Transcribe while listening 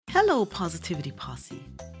Hello, Positivity Posse.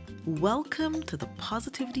 Welcome to the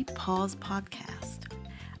Positivity Pause podcast.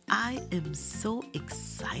 I am so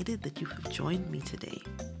excited that you have joined me today.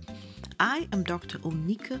 I am Dr.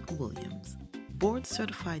 Onika Williams,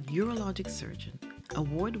 board-certified urologic surgeon,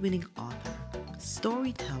 award-winning author,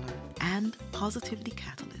 storyteller, and positivity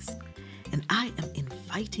catalyst, and I am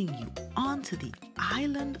inviting you onto the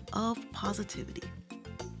island of positivity.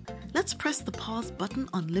 Let's press the pause button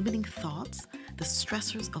on limiting thoughts, the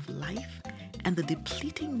stressors of life, and the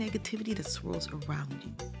depleting negativity that swirls around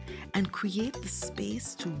you, and create the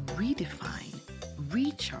space to redefine,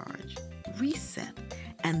 recharge, reset,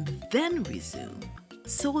 and then resume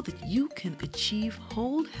so that you can achieve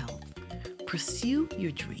whole health, pursue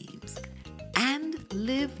your dreams, and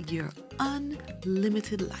live your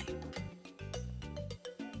unlimited life.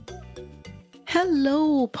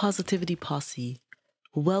 Hello, Positivity Posse.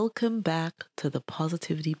 Welcome back to the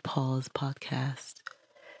Positivity Pause podcast.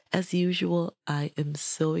 As usual, I am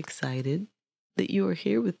so excited that you are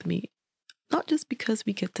here with me, not just because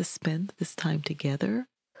we get to spend this time together,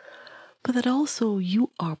 but that also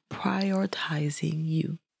you are prioritizing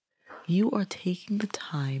you. You are taking the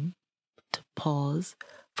time to pause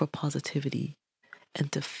for positivity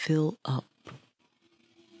and to fill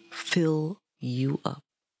you up.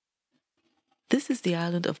 This is the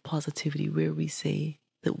island of positivity where we say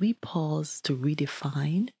that we pause to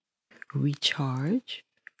redefine, recharge,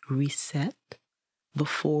 reset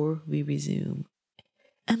before we resume.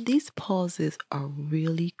 And these pauses are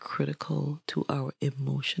really critical to our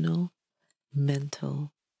emotional,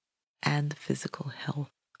 mental, and physical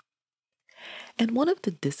health. And one of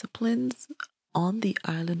the disciplines on the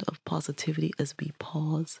island of positivity as we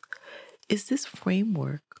pause is this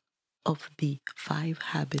framework of the 5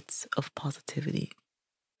 habits of positivity.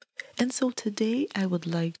 And so today I would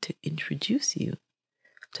like to introduce you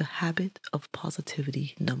to habit of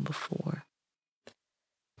positivity number 4.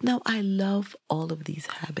 Now, I love all of these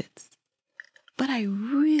habits, but I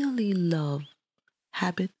really love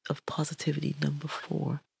habit of positivity number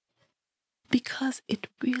 4 because it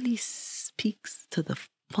really speaks to the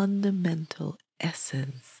fundamental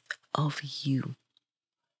essence of you.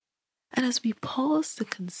 And as we pause to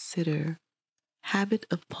consider habit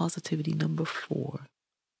of positivity number 4,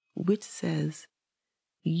 which says,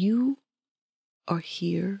 you are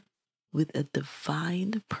here with a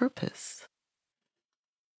divine purpose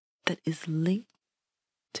that is linked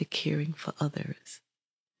to caring for others.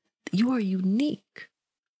 You are unique.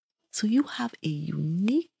 So you have a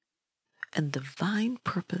unique and divine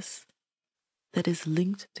purpose that is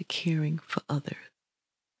linked to caring for others.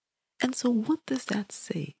 And so what does that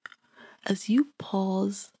say? As you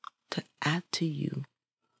pause to add to you,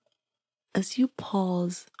 as you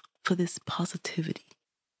pause for this positivity,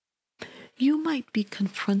 you might be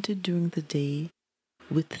confronted during the day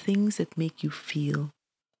with things that make you feel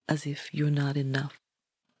as if you're not enough,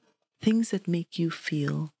 things that make you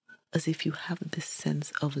feel as if you have this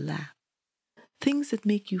sense of lack, things that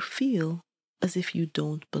make you feel as if you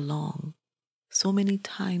don't belong. So many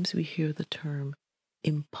times we hear the term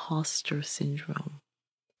imposter syndrome.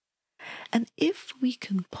 And if we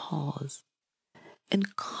can pause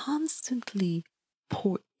and constantly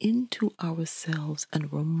pour into ourselves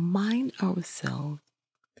and remind ourselves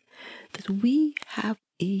that we have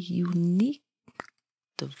a unique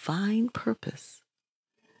divine purpose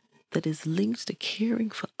that is linked to caring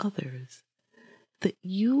for others, that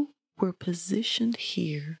you were positioned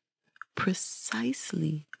here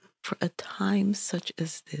precisely for a time such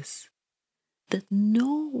as this, that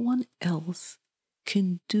no one else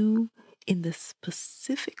can do in the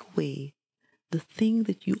specific way the thing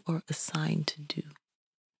that you are assigned to do,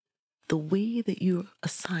 the way that you're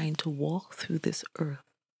assigned to walk through this earth,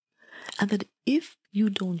 and that if you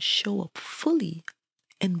don't show up fully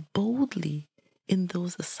and boldly in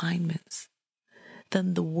those assignments,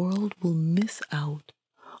 then the world will miss out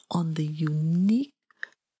on the unique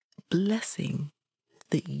blessing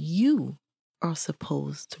that you are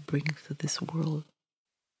supposed to bring to this world.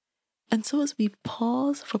 And so as we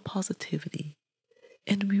pause for positivity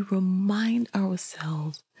and we remind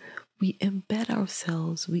ourselves, we embed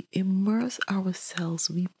ourselves, we immerse ourselves,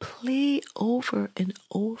 we play over and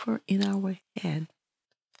over in our head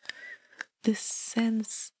this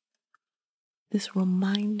sense, this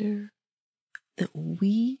reminder that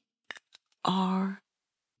we are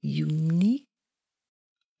unique,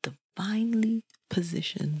 divinely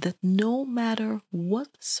positioned, that no matter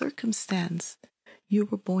what circumstance you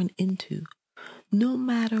were born into, no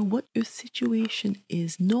matter what your situation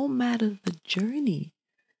is, no matter the journey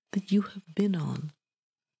that you have been on,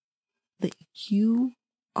 that you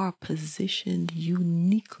are positioned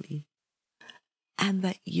uniquely and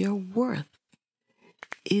that your worth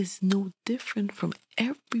is no different from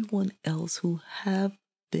everyone else who have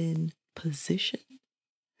been positioned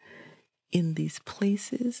in these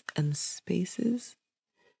places and spaces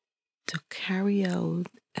to carry out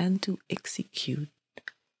and to execute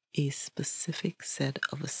a specific set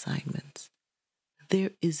of assignments.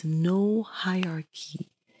 There is no hierarchy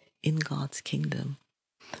in God's kingdom.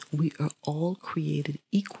 We are all created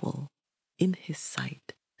equal in His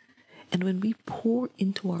sight. And when we pour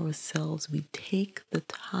into ourselves, we take the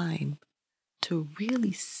time to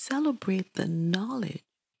really celebrate the knowledge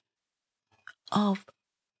of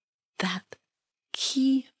that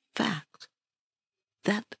key fact,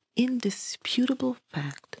 that indisputable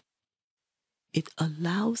fact. It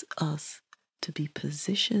allows us to be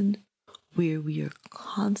positioned where we are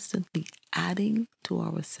constantly adding to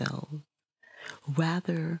ourselves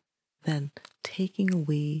rather than taking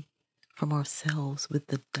away from ourselves with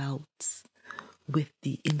the doubts, with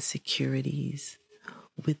the insecurities,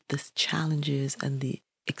 with the challenges and the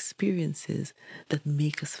experiences that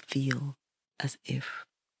make us feel as if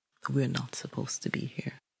we're not supposed to be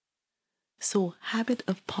here. So, habit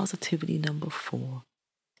of positivity number 4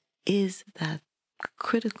 is that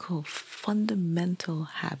critical, fundamental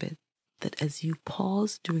habit that as you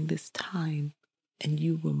pause during this time and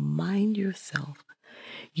you remind yourself,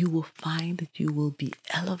 you will find that you will be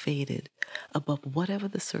elevated above whatever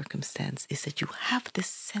the circumstance is, that you have this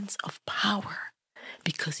sense of power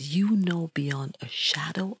because you know beyond a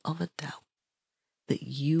shadow of a doubt that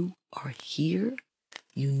you are here,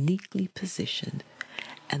 uniquely positioned,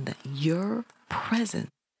 and that your presence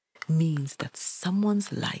means that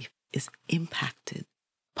someone's life is impacted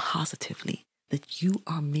positively, that you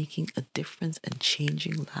are making a difference and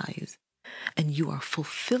changing lives, and you are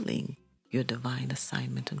fulfilling your divine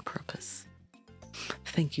assignment and purpose.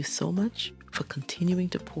 Thank you so much for continuing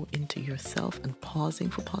to pour into yourself and pausing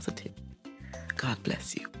for positivity. God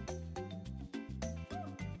bless you.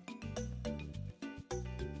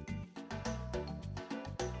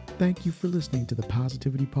 Thank you for listening to the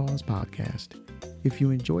Positivity Pause podcast. If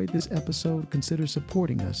you enjoyed this episode, consider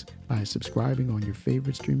supporting us by subscribing on your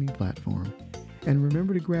favorite streaming platform. And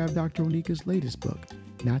remember to grab Dr. Onika's latest book,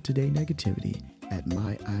 Not Today Negativity, at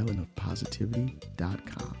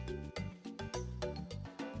myislandofpositivity.com.